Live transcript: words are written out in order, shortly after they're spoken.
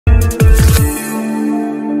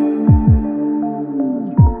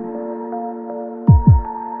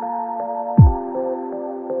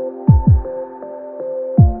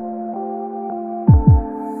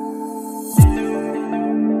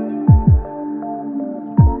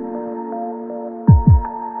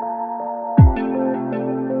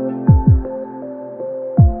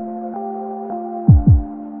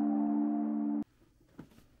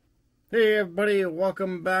Hey everybody,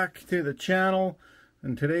 welcome back to the channel.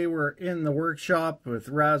 And today we're in the workshop with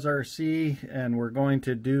RC, and we're going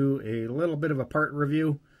to do a little bit of a part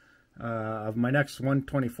review of my next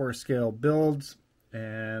 1/24 scale builds.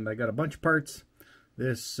 And I got a bunch of parts.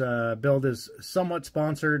 This build is somewhat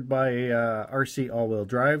sponsored by RC all-wheel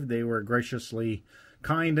drive. They were graciously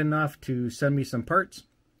kind enough to send me some parts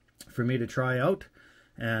for me to try out.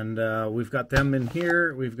 And we've got them in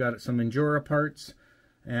here. We've got some Injora parts.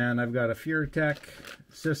 And I've got a FureTech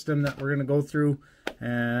system that we're going to go through,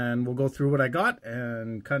 and we'll go through what I got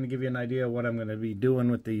and kind of give you an idea of what I'm going to be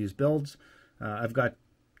doing with these builds. I've got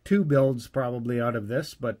two builds probably out of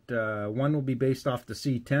this, but one will be based off the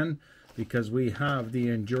C10 because we have the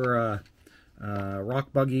Injora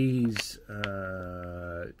Rock Buggies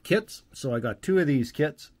kits. So I got two of these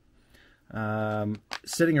kits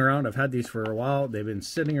sitting around. I've had these for a while. They've been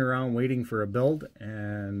sitting around waiting for a build,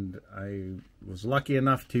 and I was lucky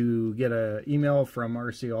enough to get an email from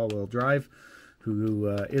RC All-Wheel Drive, who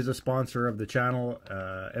is a sponsor of the channel.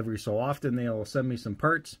 Every so often they'll send me some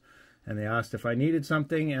parts, and they asked if I needed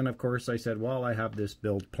something, and of course I said, well, I have this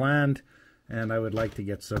build planned and I would like to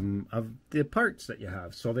get some of the parts that you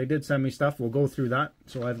have. So they did send me stuff. We'll go through that.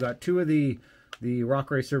 So I've got two of the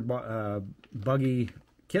Rock Racer buggy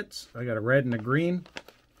kits. I got a red and a green.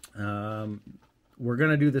 We're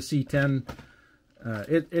gonna do the C10.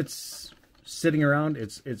 It's sitting around.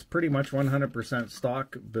 It's pretty much 100%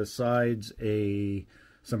 stock, besides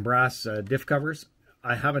some brass diff covers.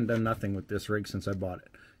 I haven't done nothing with this rig since I bought it.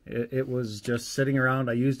 It was just sitting around.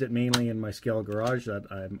 I used it mainly in my scale garage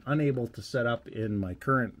that I'm unable to set up in my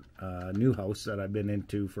current new house that I've been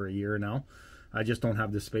into for a year now. I just don't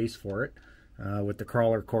have the space for it with the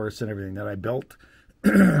crawler course and everything that I built.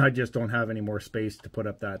 I just don't have any more space to put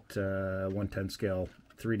up that 1/10 scale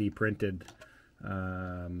 3D printed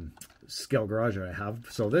scale garage that I have.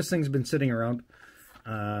 So this thing's been sitting around.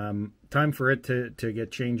 Time for it to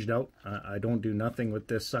get changed out. I don't do nothing with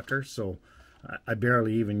this sucker, so I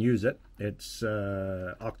barely even use it. It's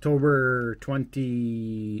October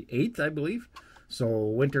 28th, I believe. So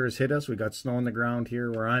winter has hit us. We got snow on the ground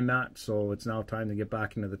here where I'm at, so it's now time to get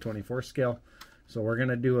back into the 24 scale. So we're going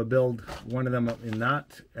to do a build, one of them in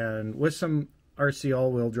that, and with some RC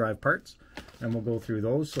all-wheel drive parts, and we'll go through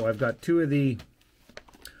those. So I've got two of the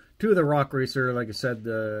Rock Racer, like I said,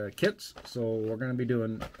 kits. So we're going to be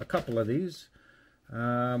doing a couple of these.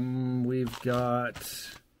 We've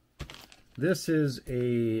got, this is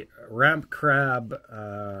a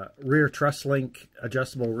Rcawd rear truss link,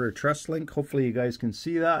 adjustable rear truss link. Hopefully you guys can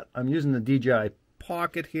see that. I'm using the DJI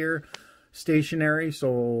Pocket here. Stationary,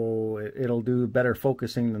 so it'll do better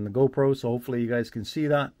focusing than the GoPro, so hopefully you guys can see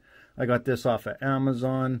that. I got this off of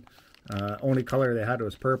Amazon. Only color they had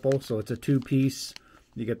was purple, so it's a two-piece.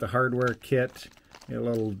 You get the hardware kit, a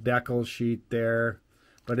little decal sheet there,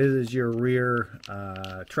 but it is your rear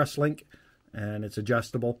truss link, and it's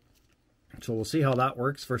adjustable. So we'll see how that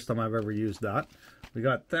works. First time I've ever used that. We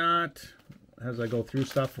got that. As I go through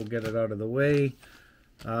stuff, we'll get it out of the way.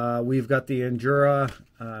 We've got the Injora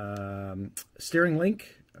steering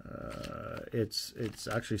link. It's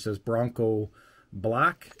actually says Bronco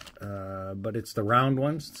Black, but it's the round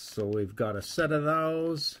ones. So we've got a set of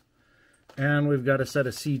those, and we've got a set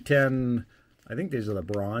of C10. I think these are the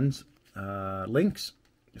bronze links.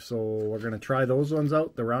 So we're gonna try those ones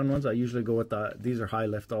out, the round ones. I usually go with these are high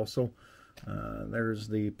lift also. There's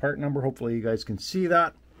the part number. Hopefully you guys can see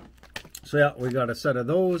that. So yeah, we got a set of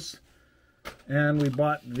those. And we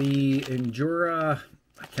bought the Injora,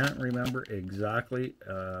 I can't remember exactly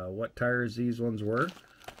what tires these ones were,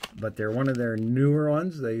 but they're one of their newer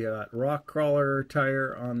ones. They got rock crawler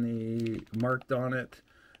tire on the, marked on it.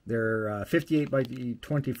 They're 58 by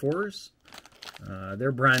 24s.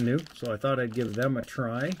 They're brand new, so I thought I'd give them a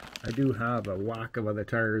try. I do have a whack of other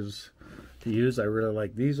tires to use. I really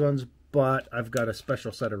like these ones, but I've got a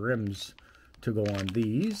special set of rims to go on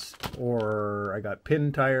these, or I got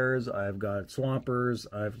pin tires, I've got swampers,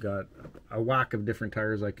 I've got a whack of different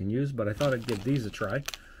tires I can use, but I thought I'd give these a try.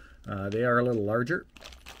 They are a little larger.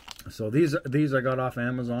 So these I got off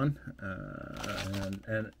Amazon,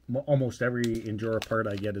 and almost every Injora part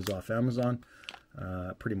I get is off Amazon.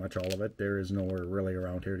 Pretty much all of it. There is nowhere really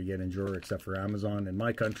around here to get Injora except for Amazon in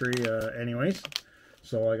my country anyways.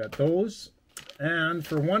 So I got those, and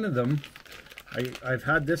for one of them, I've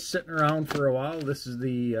had this sitting around for a while. This is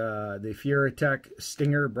the FureTech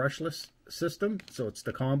Stinger brushless system. So it's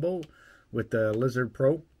the combo with the Lizard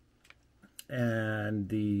Pro and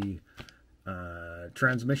the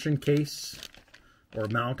transmission case, or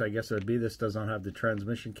mount, I guess it would be. This does not have the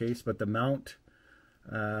transmission case, but the mount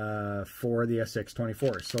for the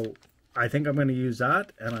SX24. So I think I'm going to use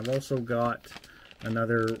that, and I've also got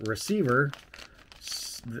another receiver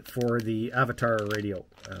for the Avatar radio.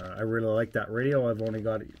 I really like that radio. I've only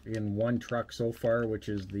got it in one truck so far, which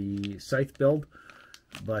is the Scythe build,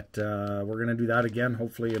 but we're going to do that again,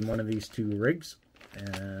 hopefully in one of these two rigs.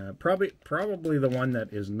 Probably the one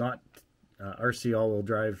that is not RC all-wheel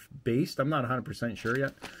drive based. I'm not 100% sure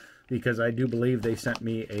yet, because I do believe they sent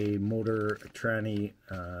me a motor tranny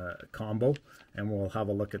combo, and we'll have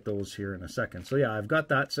a look at those here in a second. So yeah, I've got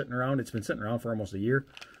that sitting around. It's been sitting around for almost a year.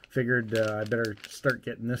 Figured I better start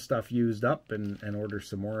getting this stuff used up and order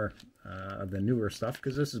some more of the newer stuff,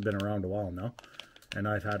 because this has been around a while now, and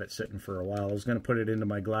I've had it sitting for a while. I was going to put it into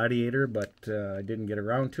my Gladiator, but I didn't get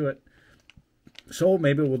around to it. So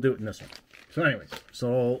maybe we'll do it in this one. So anyways,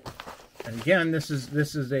 and again, this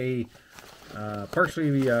is a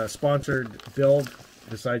partially sponsored build.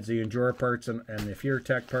 Besides the Injora parts and the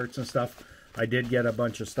FureTech parts and stuff, I did get a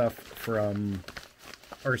bunch of stuff from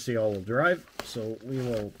RC all-wheel drive. So we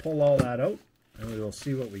will pull all that out and we will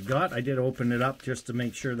see what we got. I did open it up just to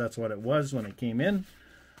make sure that's what it was when it came in,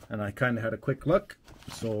 and I kind of had a quick look.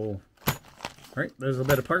 So, all right, there's a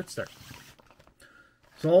bit of parts there.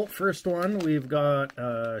 So first one, we've got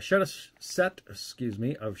a set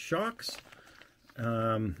of shocks.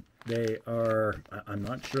 They are, I'm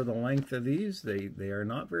not sure the length of these. They are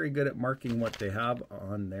not very good at marking what they have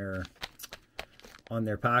on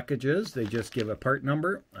their packages. They just give a part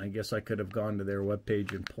number. I guess I could have gone to their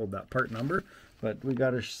webpage and pulled that part number, but we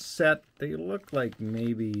got a set. They look like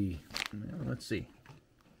maybe, let's see.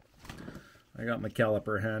 I got my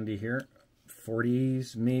caliper handy here.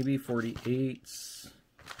 40s, maybe 48s,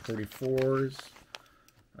 44s.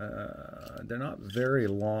 They're not very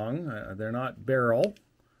long. They're not barrel.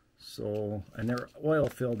 So, and they're oil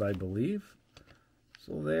filled, I believe.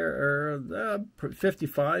 So they're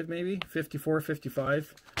 55, maybe 54,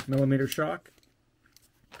 55 millimeter shock.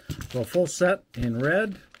 So a full set in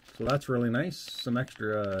red. So that's really nice. Some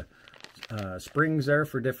extra springs there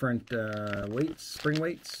for different weights, spring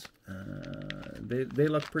weights. They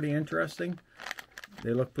look pretty interesting.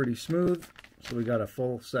 They look pretty smooth. So we got a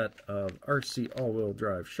full set of RC all-wheel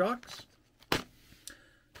drive shocks.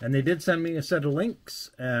 And they did send me a set of links,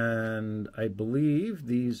 and I believe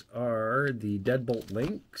these are the deadbolt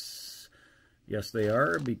links. Yes, they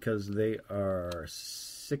are, because they are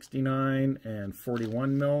 69 and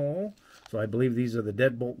 41 mil. So I believe these are the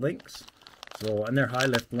deadbolt links. So, and they're high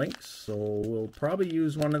lift links. So we'll probably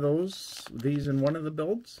use one of these in one of the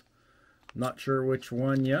builds. Not sure which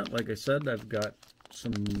one yet. Like I said, I've got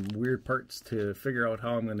some weird parts to figure out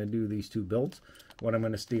how I'm going to do these two builds. What I'm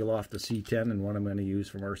going to steal off the C10 and what I'm going to use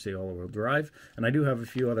from RC all-wheel drive. And I do have a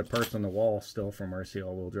few other parts on the wall still from RC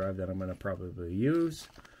all-wheel drive that I'm going to probably use.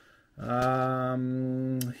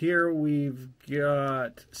 Here we've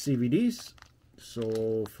got CVDs.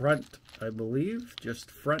 So front, I believe,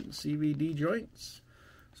 just front CVD joints.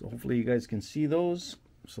 So hopefully you guys can see those.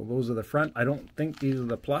 So those are the front. I don't think these are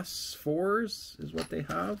the plus 4s is what they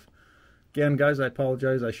have. Again, guys, I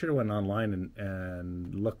apologize. I should have went online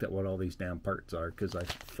and looked at what all these damn parts are, because I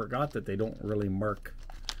forgot that they don't really mark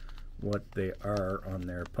what they are on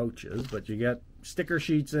their pouches. But you get sticker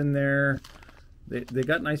sheets in there. They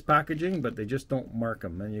got nice packaging, but they just don't mark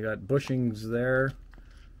them. And you got bushings there.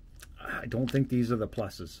 I don't think these are the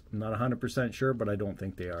pluses. I'm not 100% sure, but I don't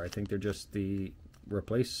think they are. I think they're just the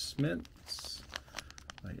replacements.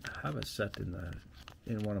 I have a set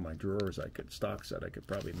in one of my drawers. Stock set, I could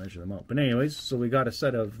probably measure them out. But anyways, so we got a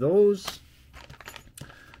set of those.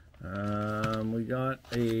 We got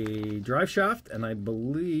a drive shaft, and I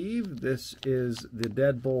believe this is the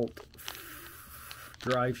deadbolt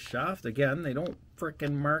drive shaft. Again, they don't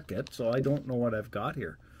frickin' mark it, so I don't know what I've got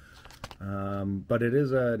here. But it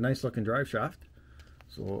is a nice looking drive shaft.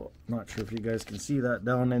 So I'm not sure if you guys can see that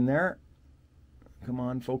down in there. Come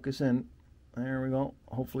on, focus in. There we go.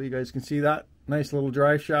 Hopefully you guys can see that. Nice little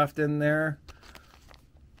drive shaft in there.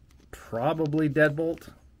 Probably deadbolt,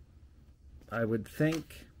 I would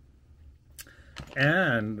think.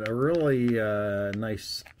 And a really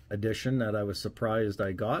nice addition that I was surprised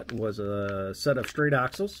I got was a set of straight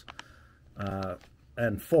axles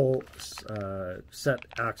and full set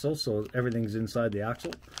axles, so everything's inside the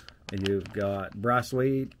axle. And you've got brass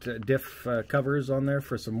weight diff covers on there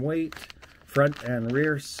for some weight, front and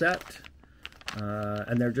rear set.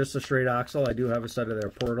 And they're just a straight axle. I do have a set of their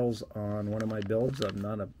portals on one of my builds. I'm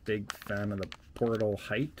not a big fan of the portal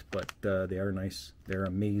height, but they are nice. They're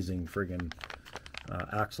amazing friggin'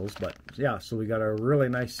 axles. But yeah, so we got a really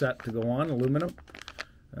nice set to go on, aluminum.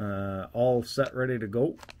 All set, ready to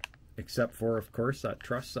go, except for, of course, that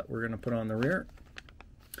truss that we're going to put on the rear.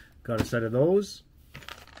 Got a set of those.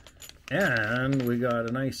 And we got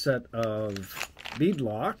a nice set of bead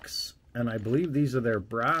locks, and I believe these are their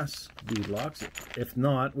brass bead locks. If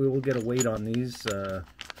not, we will get a weight on these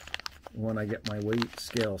when I get my weight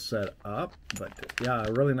scale set up. But yeah,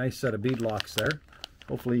 a really nice set of bead locks there.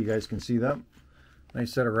 Hopefully you guys can see them.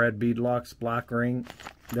 Nice set of red bead locks, black ring.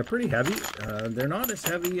 They're pretty heavy. They're not as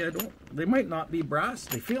heavy. They might not be brass.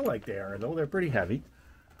 They feel like they are, though. They're pretty heavy.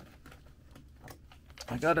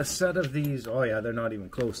 I got a set of these. Oh yeah, they're not even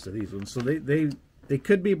close to these ones. So they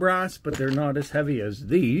could be brass, but they're not as heavy as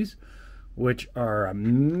these, which are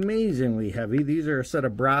amazingly heavy. These are a set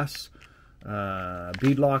of brass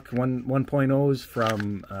beadlock 1.0s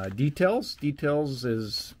from Details. Details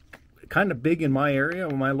is kind of big in my area.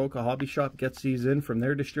 My local hobby shop gets these in from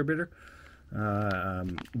their distributor.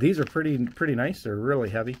 These are pretty nice. They're really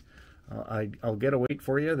heavy. I'll get a weight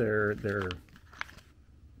for you. They're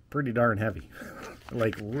pretty darn heavy.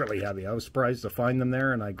 Like really heavy. I was surprised to find them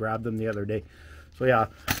there, and I grabbed them the other day. So yeah,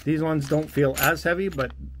 these ones don't feel as heavy,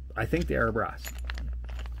 but I think they are brass.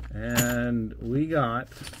 And we got,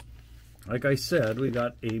 like I said, we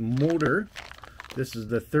got a motor. This is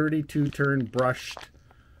the 32 turn brushed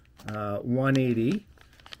 180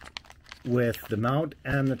 with the mount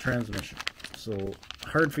and the transmission. So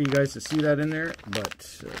hard for you guys to see that in there,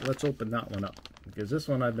 but let's open that one up, because this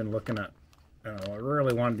one I've been looking at. I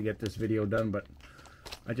really wanted to get this video done, but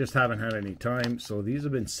I just haven't had any time. So these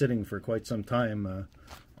have been sitting for quite some time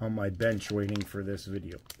on my bench waiting for this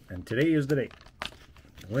video. And today is the day.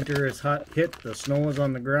 Winter is hit, the snow is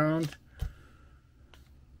on the ground.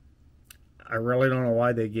 I really don't know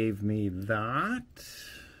why they gave me that.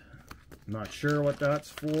 Not sure what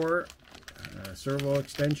that's for. Servo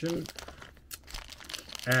extension.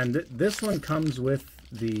 And this one comes with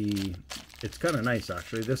the, it's kind of nice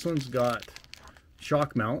actually. This one's got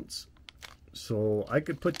shock mounts. So I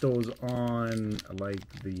could put those on like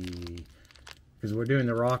because we're doing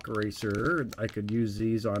the rock racer, I could use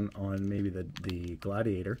these on maybe the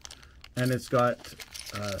Gladiator. And it's got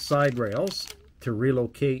side rails to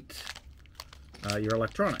relocate your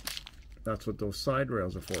electronics. That's what those side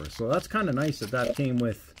rails are for. So that's kind of nice that came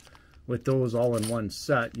with those all in one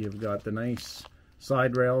set. You've got the nice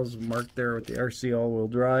side rails marked there with the RC all-wheel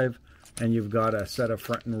drive, and you've got a set of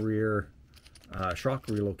front and rear shock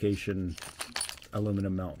relocation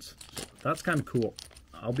aluminum mounts. So that's kind of cool.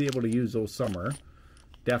 I'll be able to use those somewhere,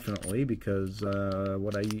 definitely, because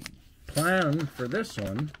what I plan for this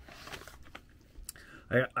one,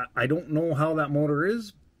 I don't know how that motor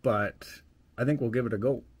is, but I think we'll give it a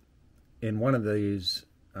go in one of these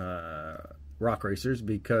rock racers,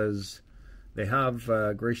 because they have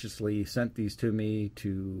graciously sent these to me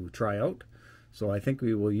to try out. So I think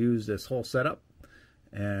we will use this whole setup,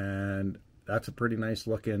 and that's a pretty nice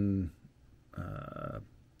looking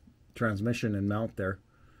transmission and mount there.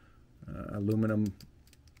 Aluminum,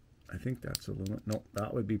 I think that's aluminum. No,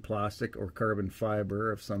 that would be plastic or carbon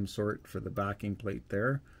fiber of some sort for the backing plate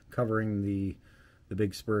there, covering the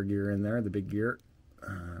big spur gear in there, the big gear.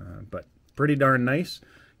 But pretty darn nice.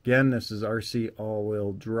 Again, this is RC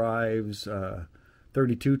all-wheel drives,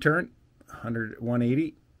 32 turn,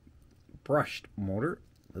 180 brushed motor.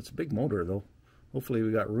 That's a big motor though. Hopefully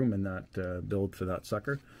we got room in that build for that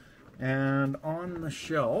sucker. And on the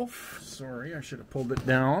shelf, sorry, I should have pulled it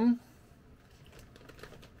down.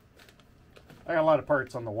 I got a lot of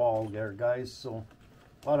parts on the wall there, guys, so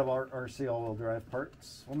a lot of our RC all-wheel drive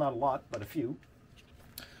parts. Well, not a lot, but a few.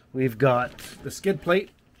 We've got the skid plate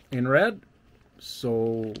in red.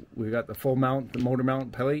 So we got the full mount, the motor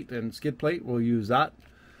mount plate and skid plate. We'll use that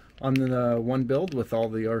on the one build with all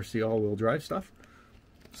the RC all-wheel drive stuff.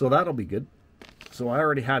 So that'll be good. So I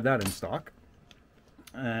already had that in stock.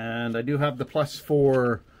 And I do have the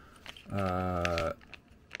 +4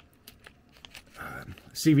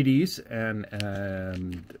 CVDs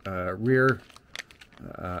and rear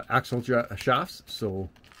axle shafts. So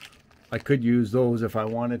I could use those if I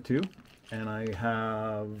wanted to. And I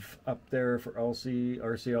have up there for RC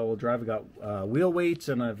all-wheel drive, I've got wheel weights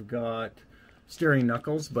and I've got steering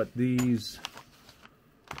knuckles, but these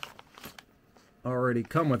already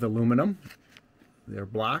come with aluminum. They're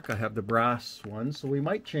black. I have the brass ones, so we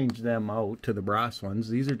might change them out to the brass ones.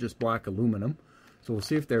 These are just black aluminum. So we'll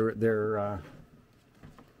see if they're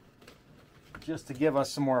just to give us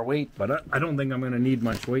some more weight, but I don't think I'm going to need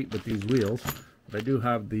much weight with these wheels. But I do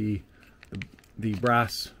have the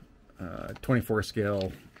brass 24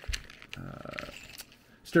 scale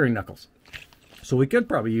steering knuckles, so we could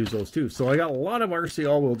probably use those too. So I got a lot of RC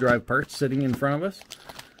all-wheel drive parts sitting in front of us,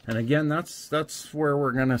 and again, that's where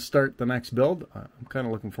we're gonna start the next build. I'm kind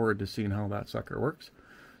of looking forward to seeing how that sucker works.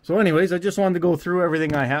 So anyways, I just wanted to go through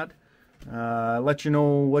everything I had. let you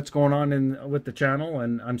know what's going on with the channel.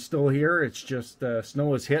 And I'm still here. It's just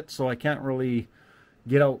snow has hit, so I can't really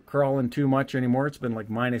get out crawling too much anymore. It's been like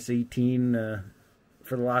minus 18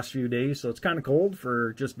 for the last few days, so it's kind of cold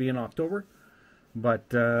for just being October. But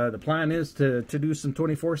the plan is to do some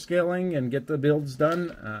 24 scaling and get the builds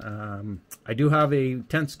done. I do have a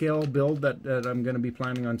 10 scale build that I'm going to be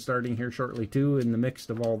planning on starting here shortly too, in the mix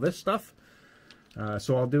of all this stuff.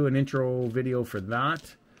 So I'll do an intro video for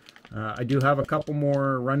that. I do have a couple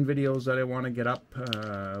more run videos that I want to get up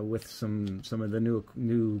with some of the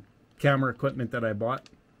new camera equipment that I bought.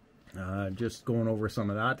 Just going over some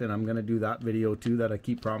of that, and I'm going to do that video too that I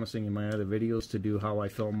keep promising in my other videos to do, how I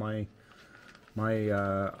film my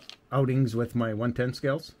outings with my 110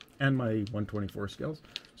 scales and my 124 scales.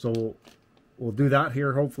 So we'll do that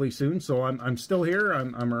here hopefully soon. So I'm still here.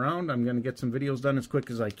 I'm around. I'm going to get some videos done as quick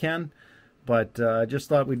as I can. But I just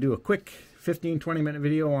thought we'd do a quick 15-20 minute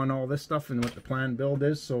video on all this stuff and what the planned build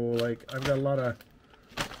is. So like I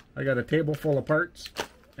got a table full of parts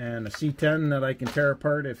and a C10 that I can tear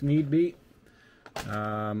apart if need be.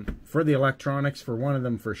 For the electronics, for one of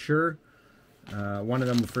them for sure. One of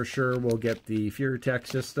them for sure will get the FureTech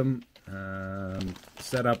system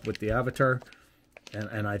set up with the Avatar.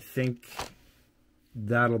 And I think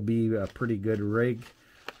that'll be a pretty good rig.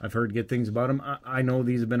 I've heard good things about them. I know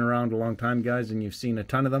these have been around a long time, guys, and you've seen a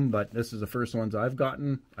ton of them, but this is the first ones I've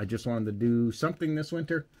gotten. I just wanted to do something this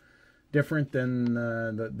winter different than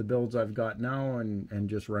the builds I've got now, and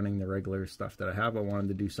just running the regular stuff that I have. I wanted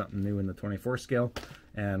to do something new in the 24 scale.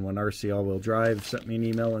 And when RC All-Wheel Drive sent me an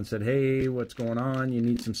email and said, hey, what's going on? You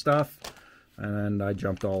need some stuff. And I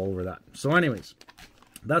jumped all over that. So anyways,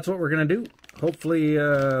 that's what we're going to do. Hopefully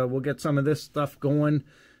we'll get some of this stuff going.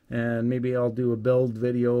 And maybe I'll do a build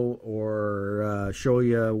video or show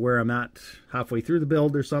you where I'm at halfway through the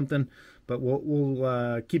build or something. But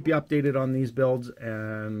we'll keep you updated on these builds,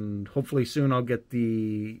 and hopefully soon I'll get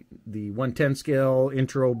the 110 scale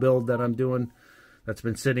intro build that I'm doing. That's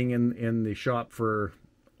been sitting in the shop for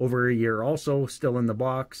over a year. Also, still in the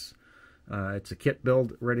box. It's a kit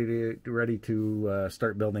build, ready to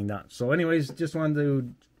start building that. So, anyways, just wanted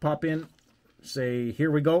to pop in, say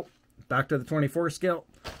here we go, back to the 24 scale.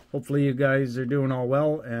 Hopefully you guys are doing all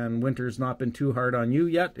well, and winter's not been too hard on you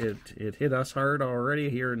yet. It hit us hard already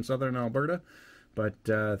here in southern Alberta. But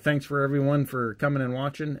thanks for everyone for coming and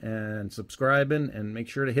watching and subscribing, and make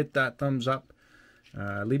sure to hit that thumbs up.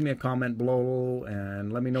 Leave me a comment below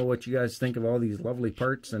and let me know what you guys think of all these lovely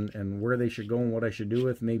parts, and where they should go and what I should do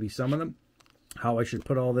with maybe some of them, how I should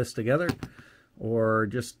put all this together, or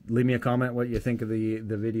just leave me a comment what you think of the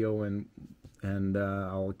video, and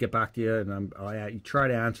I'll get back to you, and I try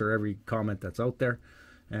to answer every comment that's out there.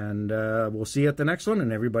 And we'll see you at the next one,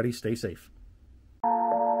 and everybody stay safe.